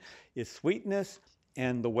on is sweetness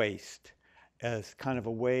and the waste as kind of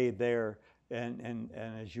a way there. And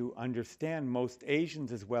as you understand, most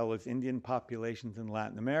Asians as well as Indian populations in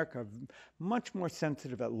Latin America are much more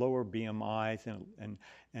sensitive at lower BMIs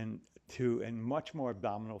and much more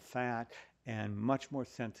abdominal fat and much more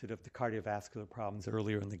sensitive to cardiovascular problems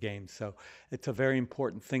earlier in the game. So it's a very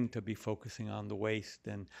important thing to be focusing on the waist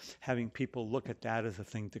and having people look at that as a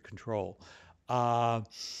thing to control.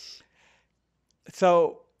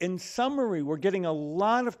 So in summary, we're getting a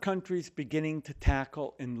lot of countries beginning to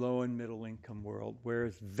tackle in low and middle income world,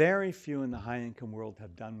 whereas very few in the high income world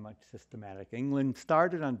have done much systematic. England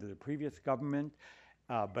started under the previous government,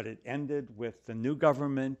 but it ended with the new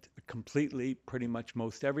government completely, pretty much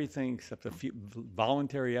most everything except a few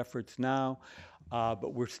voluntary efforts now.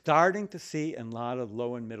 But we're starting to see in a lot of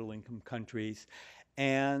low and middle income countries.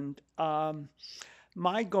 And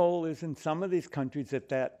my goal is in some of these countries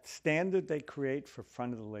that standard they create for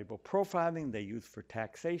front of the label profiling, they use for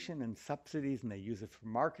taxation and subsidies, and they use it for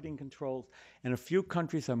marketing controls. And a few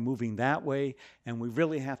countries are moving that way, and we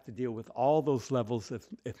really have to deal with all those levels,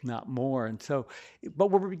 if not more. And so, but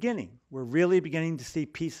we're beginning. We're really beginning to see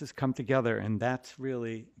pieces come together, and that's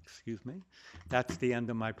really, excuse me, that's the end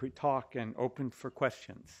of my talk and open for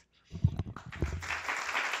questions.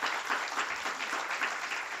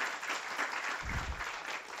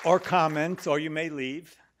 Or comments, or you may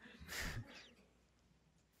leave.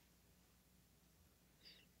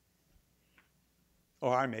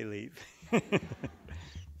 Or I may leave.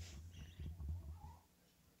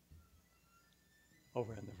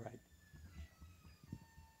 Over on the right.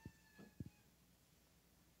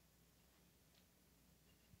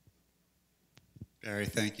 Barry,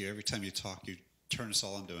 thank you. Every time you talk, you turn us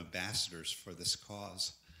all into ambassadors for this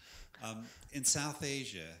cause. In South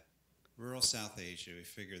Asia, rural South Asia, we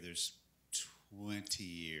figure there's 20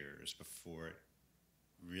 years before it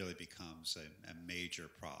really becomes a major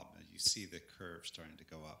problem. You see the curve starting to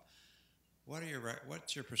go up.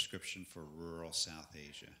 What's your prescription for rural South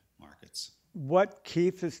Asia markets? What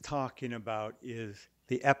Keith is talking about is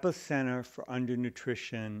the epicenter for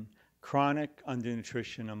undernutrition, chronic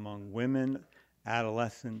undernutrition among women,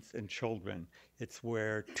 adolescents, and children. It's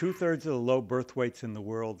where 2/3 of the low birth weights in the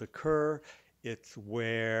world occur. It's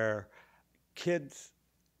where kids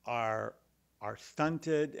are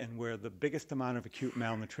stunted and where the biggest amount of acute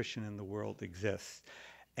malnutrition in the world exists.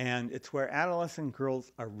 And it's where adolescent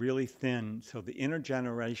girls are really thin, so the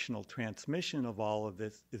intergenerational transmission of all of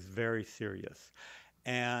this is very serious.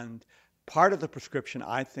 And part of the prescription,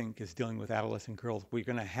 I think, is dealing with adolescent girls. We're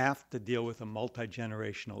going to have to deal with a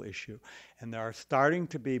multi-generational issue. And there are starting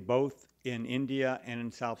to be, both in India and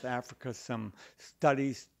in South Africa, some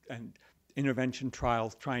studies and intervention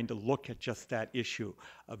trials trying to look at just that issue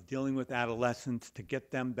of dealing with adolescents to get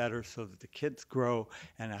them better so that the kids grow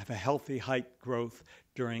and have a healthy height growth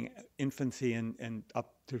during infancy and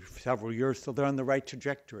up to several years so they're on the right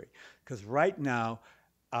trajectory. Because right now,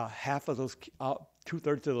 half of those,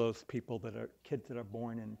 2/3 of those people that are kids that are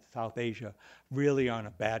born in South Asia really are on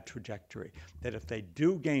a bad trajectory. That if they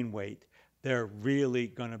do gain weight, they're really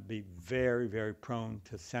going to be very, very prone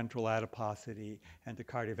to central adiposity and to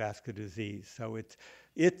cardiovascular disease. So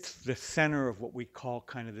it's the center of what we call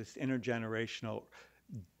kind of this intergenerational,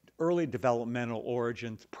 early developmental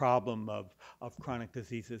origins problem of chronic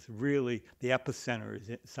diseases. Really, the epicenter is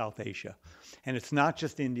in South Asia. And it's not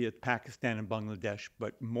just India, Pakistan, and Bangladesh,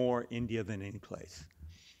 but more India than any place.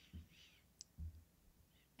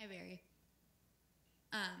 Hi, Barry.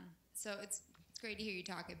 So it's great to hear you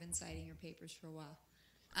talk. I've been citing your papers for a while.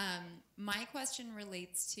 My question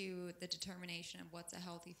relates to the determination of what's a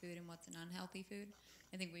healthy food and what's an unhealthy food.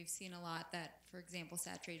 I think we've seen a lot that, for example,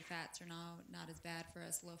 saturated fats are now not as bad for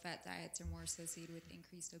us. Low-fat diets are more associated with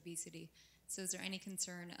increased obesity. So is there any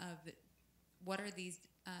concern of what are these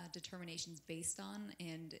determinations based on,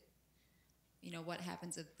 and what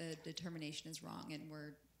happens if the determination is wrong and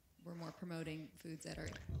we're more promoting foods that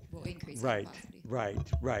will increase adiposity?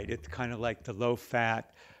 Right. It's kind of like the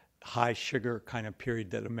low-fat, high-sugar kind of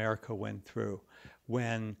period that America went through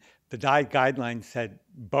when the diet guidelines said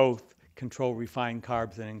both control refined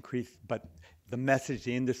carbs and increase, but the message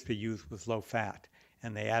the industry used was low-fat,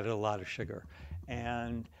 and they added a lot of sugar.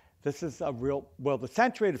 And this is the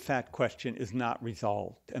saturated fat question is not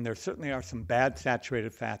resolved, and there certainly are some bad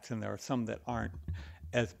saturated fats, and there are some that aren't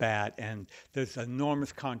as bad, and there's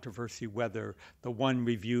enormous controversy whether the one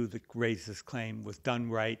review that raised this claim was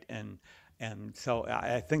done right, and so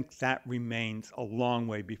I think that remains a long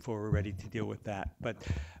way before we're ready to deal with that. But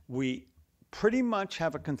we pretty much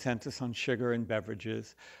have a consensus on sugar and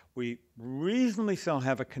beverages. We reasonably so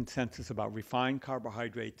have a consensus about refined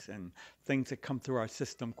carbohydrates and things that come through our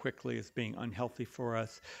system quickly as being unhealthy for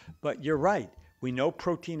us. But you're right. We know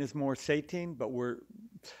protein is more satiating, but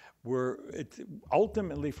it's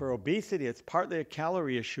ultimately for obesity, it's partly a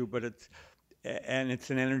calorie issue, but it's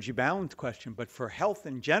an energy balance question. But for health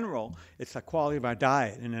in general, it's the quality of our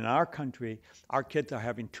diet. And in our country, our kids are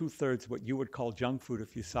having 2/3 what you would call junk food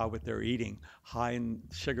if you saw what they're eating, high in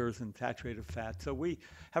sugars and saturated fat. So we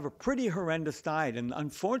have a pretty horrendous diet. And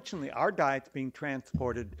unfortunately, our diet's being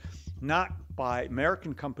transported not by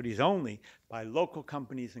American companies only, by local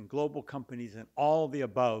companies and global companies and all the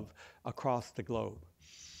above across the globe.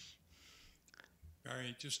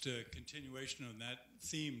 Barry, just a continuation on that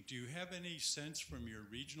theme, do you have any sense from your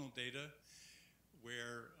regional data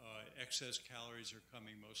where excess calories are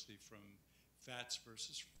coming mostly from fats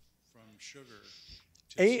versus from sugar?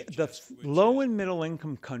 The low and middle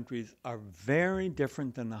income countries are very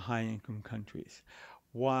different than the high income countries.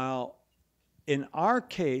 While in our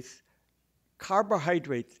case,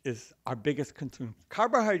 carbohydrates is our biggest concern.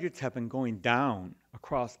 Carbohydrates have been going down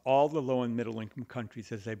across all the low and middle income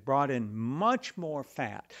countries as they brought in much more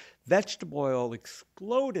fat. Vegetable oil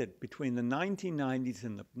exploded between the 1990s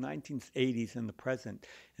and the 1980s and the present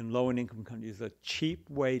in low and income countries. A cheap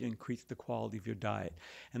way to increase the quality of your diet.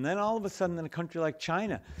 And then all of a sudden in a country like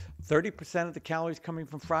China, 30% of the calories coming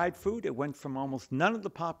from fried food. It went from almost none of the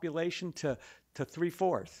population to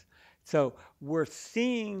 3/4. So we're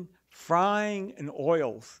seeing frying and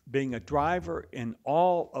oils being a driver in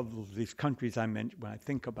all of these countries I mentioned when I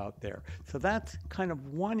think about there. So that's kind of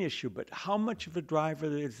one issue, but how much of a driver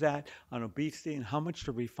is that on obesity and how much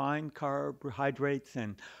to refined carbohydrates?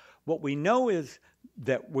 And what we know is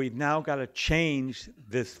that we've now got to change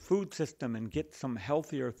this food system and get some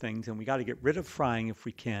healthier things, and we got to get rid of frying if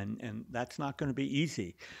we can, and that's not going to be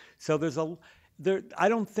easy. So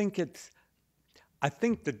I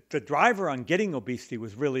think the driver on getting obesity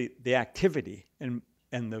was really the activity and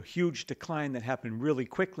the huge decline that happened really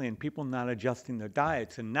quickly and people not adjusting their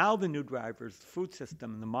diets. And now the new driver is the food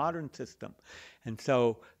system and the modern system. And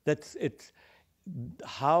so we're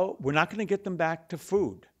not going to get them back to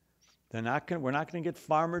food. We're not going to get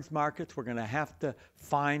farmers markets. We're going to have to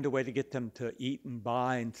find a way to get them to eat and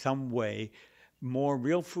buy in some way more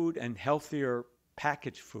real food and healthier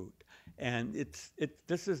packaged food. And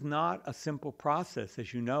this is not a simple process,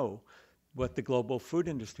 as you know, what the global food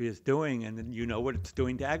industry is doing, and you know what it's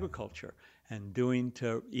doing to agriculture and doing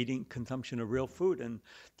to consumption of real food. And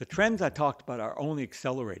the trends I talked about are only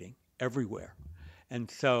accelerating everywhere.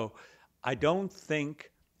 And so I don't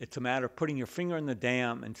think it's a matter of putting your finger in the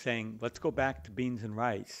dam and saying, let's go back to beans and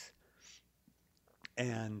rice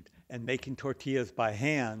and making tortillas by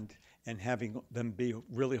hand and having them be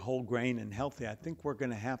really whole grain and healthy. I think we're going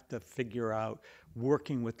to have to figure out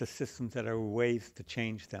working with the systems that are ways to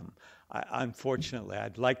change them. Unfortunately,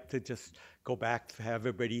 I'd like to just go back to have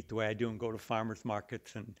everybody eat the way I do and go to farmers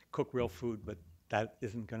markets and cook real food, but that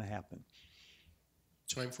isn't going to happen.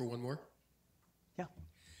 Time for one more? Yeah.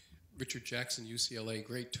 Richard Jackson, UCLA.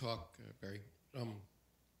 Great talk, Barry.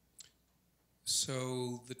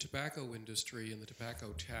 So the tobacco industry and the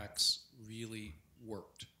tobacco tax really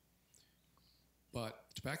worked. But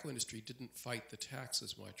the tobacco industry didn't fight the tax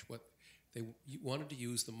as much. What they wanted to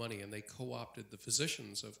use the money, and they co-opted the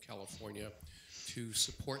physicians of California to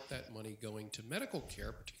support that money going to medical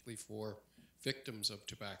care, particularly for victims of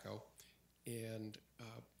tobacco, and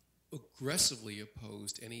aggressively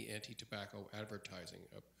opposed any anti-tobacco advertising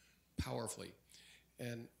powerfully.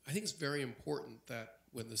 And I think it's very important that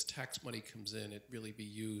when this tax money comes in, it really be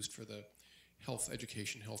used for the health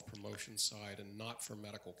education, health promotion side, and not for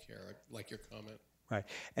medical care. I'd like your comment. Right.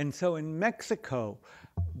 And so in Mexico,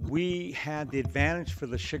 we had the advantage for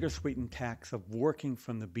the sugar-sweetened tax of working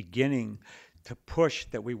from the beginning to push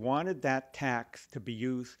that we wanted that tax to be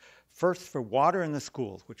used first for water in the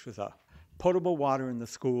schools, which was a potable water in the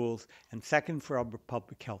schools, and second for our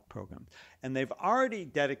public health programs. And they've already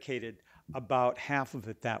dedicated about half of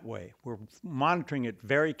it that way. We're monitoring it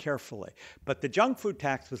very carefully. But the junk food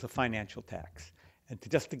tax was a financial tax. And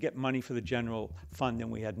just to get money for the general fund, and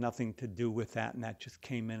we had nothing to do with that, and that just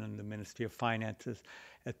came in the Ministry of Finances,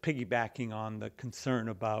 piggybacking on the concern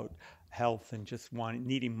about health and just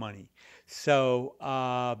needing money. So,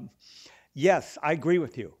 yes, I agree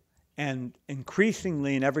with you. And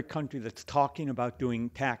increasingly in every country that's talking about doing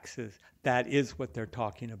taxes, that is what they're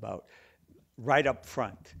talking about right up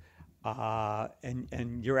front.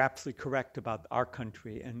 And you're absolutely correct about our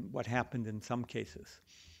country and what happened in some cases.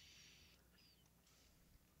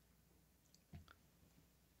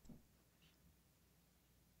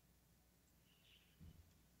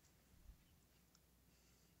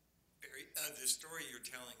 The story you're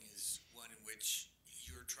telling is one in which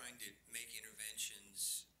you're trying to make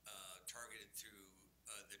interventions targeted through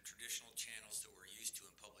the traditional channels that we're used to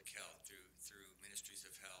in public health through ministries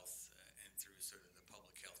of health and through sort of the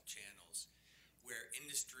public health channels, where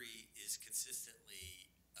industry is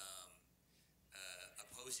consistently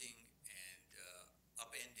opposing and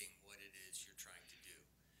upending what it is you're trying to do.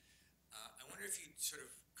 I wonder if you'd sort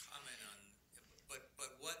of comment on,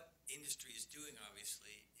 but what industry is doing,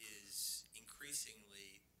 obviously, is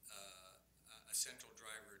increasingly a central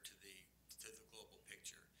driver to the global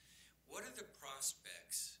picture. What are the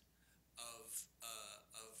prospects of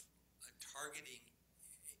targeting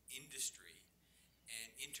industry and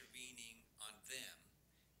intervening on them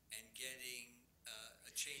and getting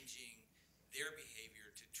changing their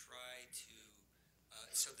behavior to try to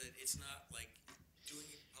so that it's not like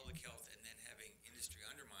doing public health and then having industry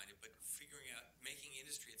undermine it, but figuring out making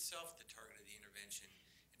industry itself the target of the intervention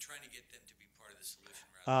and trying to get them to be part of the solution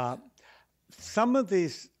rather than some of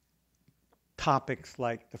these topics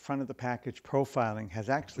like the front of the package profiling has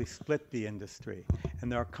actually split the industry,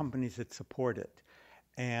 and there are companies that support it.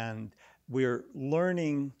 And we're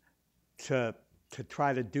learning to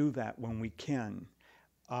try to do that when we can.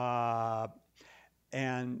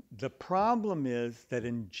 And the problem is that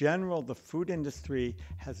in general, the food industry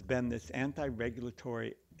has been this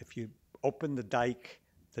anti-regulatory. If you open the dike,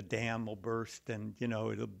 the dam will burst, and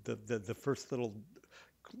the first little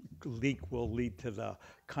leak will lead to the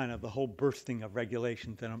kind of the whole bursting of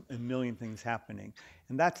regulations and a million things happening.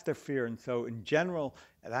 And that's their fear. And so in general,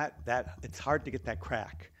 that it's hard to get that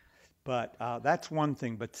crack. But that's one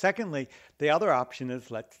thing. But secondly, the other option is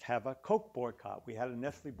let's have a Coke boycott. We had a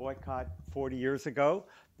Nestle boycott 40 years ago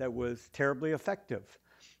that was terribly effective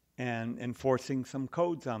and enforcing some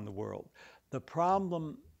codes on the world. The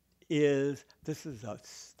problem is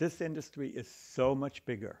this industry is so much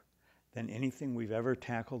bigger than anything we've ever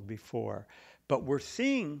tackled before. But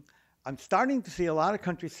I'm starting to see a lot of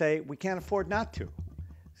countries say we can't afford not to.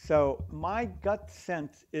 So my gut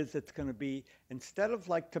sense is it's going to be, instead of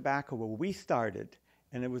like tobacco where we started,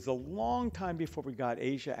 and it was a long time before we got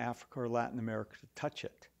Asia, Africa, or Latin America to touch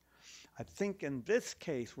it. I think in this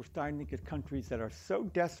case, we're starting to get countries that are so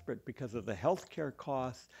desperate because of the healthcare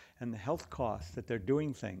costs and the health costs that they're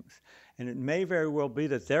doing things. And it may very well be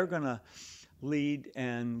that they're going to lead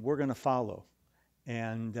and we're going to follow.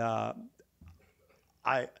 And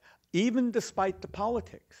even despite the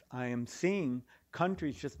politics, I am seeing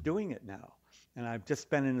countries just doing it now. And I've just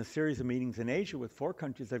been in a series of meetings in Asia with 4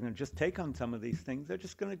 countries that are going to just take on some of these things. They're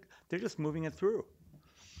just moving it through.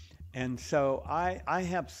 And so I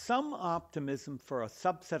have some optimism for a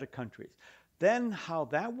subset of countries. Then how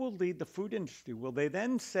that will lead the food industry. Will they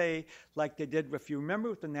then say, like they did, if you remember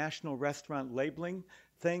with the national restaurant labeling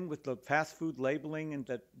thing with the fast food labeling and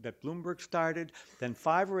that Bloomberg started, then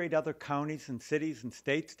 5 or 8 other counties and cities and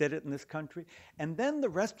states did it in this country. And then the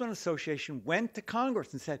Restaurant Association went to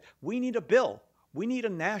Congress and said, we need a bill. We need a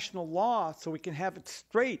national law so we can have it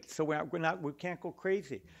straight, so we can't go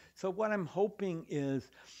crazy. So what I'm hoping is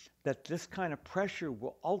that this kind of pressure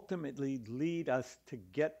will ultimately lead us to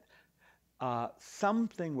get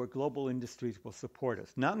something where global industries will support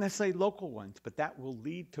us. Not necessarily local ones, but that will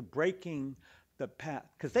lead to breaking the path.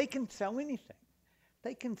 Because they can sell anything.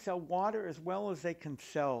 They can sell water as well as they can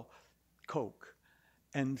sell Coke.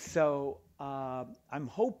 And so I'm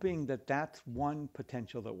hoping that that's one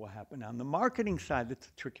potential that will happen. On the marketing side, it's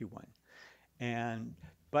a tricky one.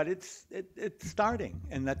 But it's starting,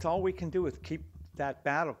 and that's all we can do is keep that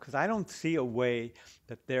battle, because I don't see a way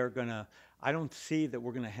that I don't see that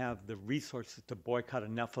we're going to have the resources to boycott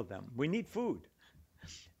enough of them. We need food.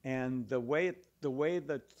 And the way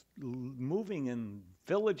that's moving in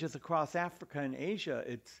villages across Africa and Asia,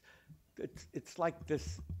 it's like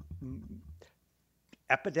this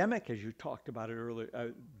epidemic, as you talked about it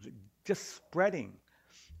earlier, just spreading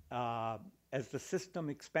as the system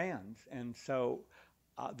expands. And so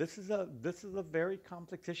this is a very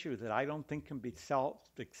complex issue that I don't think can be solved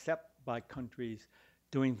except by countries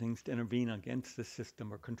doing things to intervene against the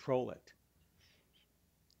system or control it.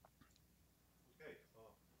 Okay,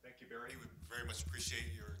 thank you, Barry. We very much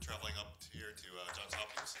appreciate your traveling up here to Johns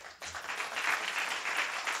Hopkins.